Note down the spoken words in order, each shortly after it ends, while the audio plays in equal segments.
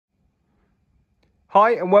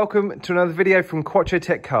Hi and welcome to another video from Quattro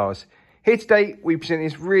Tech Cars. Here today we present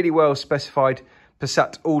this really well specified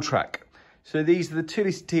Passat Alltrack. So these are the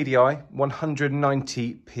 2-litre TDI,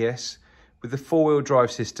 190 PS with the 4-wheel drive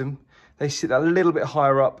system. They sit a little bit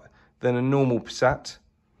higher up than a normal Passat.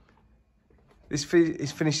 This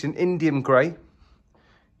is finished in Indian grey.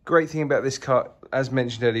 Great thing about this car, as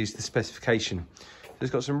mentioned earlier, is the specification. So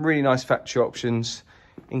it's got some really nice factory options,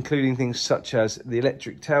 including things such as the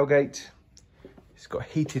electric tailgate. It's got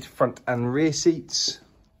heated front and rear seats.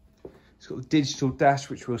 It's got the digital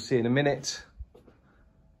dash, which we'll see in a minute.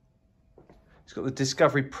 It's got the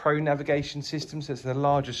Discovery Pro navigation system, so it's a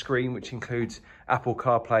larger screen, which includes Apple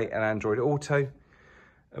CarPlay and Android Auto.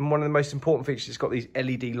 And one of the most important features, it's got these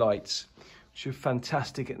LED lights, which are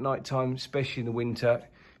fantastic at night time, especially in the winter.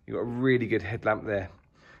 You've got a really good headlamp there.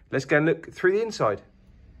 Let's go and look through the inside.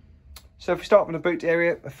 So if we start from the boot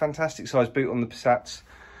area, a fantastic size boot on the Passats.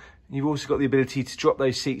 You've also got the ability to drop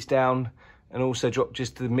those seats down and also drop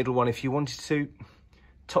just to the middle one if you wanted to.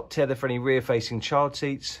 Top tether for any rear-facing child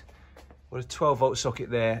seats. Got a 12-volt socket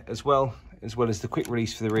there as well as the quick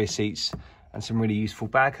release for the rear seats and some really useful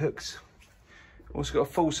bag hooks. Also got a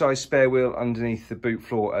full-size spare wheel underneath the boot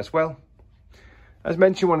floor as well. As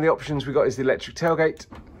mentioned, one of the options we've got is the electric tailgate.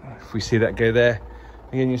 If we see that go there,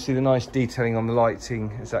 again, you'll see the nice detailing on the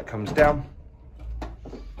lighting as that comes down.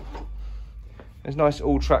 There's nice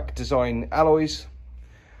Alltrack design alloys.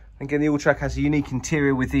 Again, the Alltrack has a unique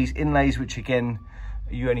interior with these inlays, which again,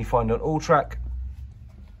 you only find on Alltrack.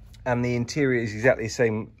 And the interior is exactly the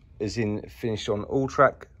same as in finished on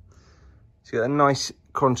Alltrack. So you got a nice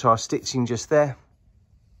contrast stitching just there.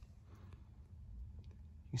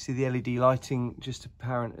 You see the LED lighting just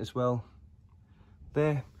apparent as well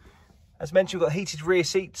there. As mentioned, we've got heated rear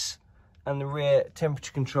seats and the rear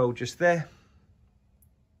temperature control just there.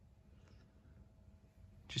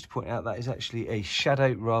 Just to point out, that is actually a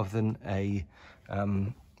shadow rather than a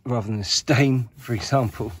stain, for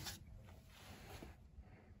example.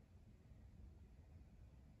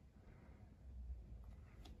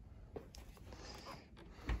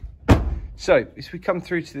 So, as we come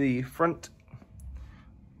through to the front,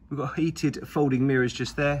 we've got heated folding mirrors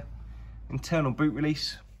just there. Internal boot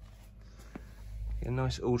release. A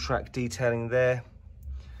nice Alltrack detailing there.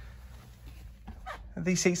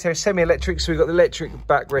 These seats are semi-electric, so we've got the electric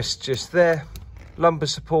backrest just there, lumbar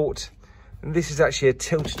support, and this is actually a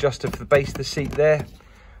tilt adjuster for the base of the seat there,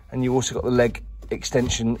 and you've also got the leg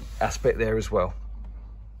extension aspect there as well.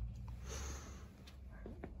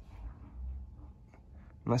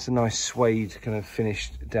 And that's a nice suede kind of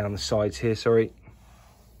finish down the sides here, sorry.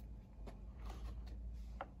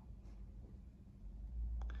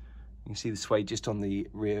 You can see the suede just on the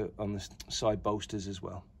rear, on the side bolsters as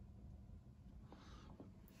well.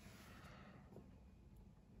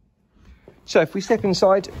 So if we step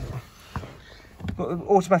inside, we've got the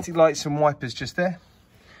automatic lights and wipers just there.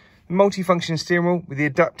 The multi-function steering wheel with the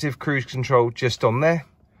adaptive cruise control just on there.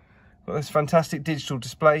 Got this fantastic digital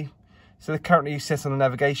display. So they're currently set on the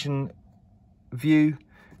navigation view.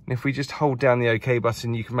 And if we just hold down the OK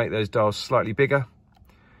button, you can make those dials slightly bigger.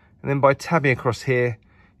 And then by tabbing across here,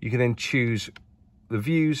 you can then choose the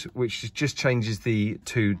views, which just changes the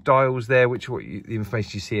two dials there, which are the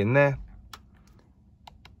information you see in there.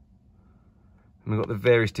 And we've got the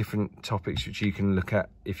various different topics which you can look at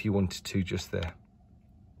if you wanted to just there.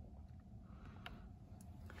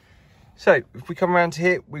 So if we come around to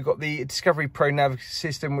here, we've got the Discovery Pro nav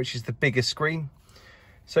system, which is the bigger screen.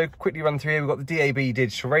 So quickly run through here, we've got the DAB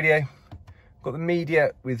digital radio. We've got the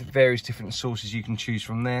media with various different sources you can choose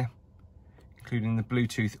from there, including the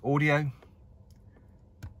Bluetooth audio.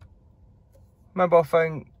 Mobile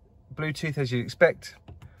phone, Bluetooth as you'd expect.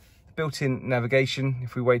 Built-in navigation.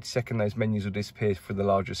 If we wait a second, those menus will disappear for the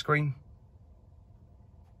larger screen.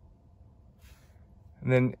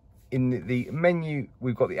 And then in the menu,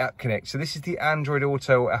 we've got the App Connect. So this is the Android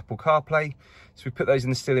Auto or Apple CarPlay. So we put those in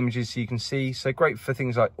the still images so you can see. So great for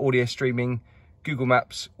things like audio streaming, Google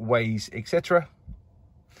Maps, Waze, etc.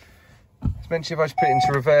 As mentioned, if I just put it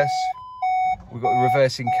into reverse, we've got the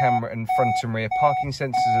reversing camera and front and rear parking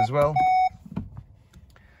sensors as well.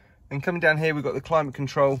 And coming down here, we've got the climate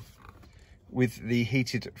control with the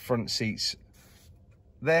heated front seats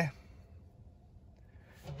there.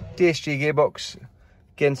 DSG gearbox,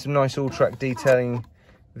 again some nice Alltrack detailing,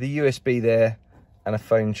 the USB there and a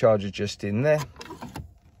phone charger just in there.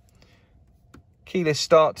 Keyless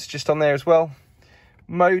start just on there as well.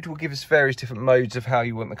 Mode will give us various different modes of how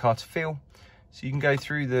you want the car to feel. So you can go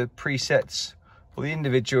through the presets or the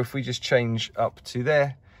individual. If we just change up to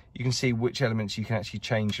there, you can see which elements you can actually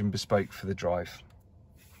change and bespoke for the drive.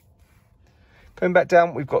 Going back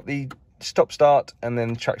down, we've got the stop start and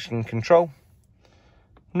then traction control.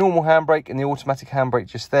 Normal handbrake and the automatic handbrake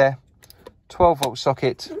just there. 12-volt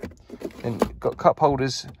socket. Then got cup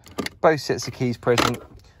holders, both sets of keys present.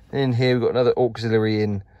 And in here we've got another auxiliary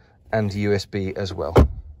in and USB as well.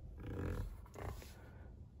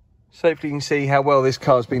 So hopefully you can see how well this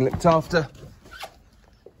car's been looked after.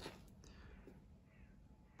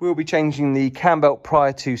 We'll be changing the cam belt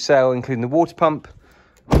prior to sale, including the water pump,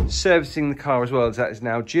 servicing the car as well, as that is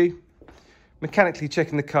now due, mechanically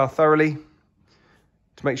checking the car thoroughly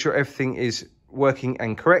to make sure everything is working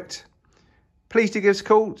and correct. Please do give us a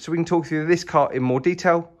call so we can talk through this car in more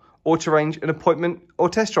detail or to arrange an appointment or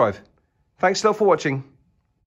test drive. Thanks a lot for watching.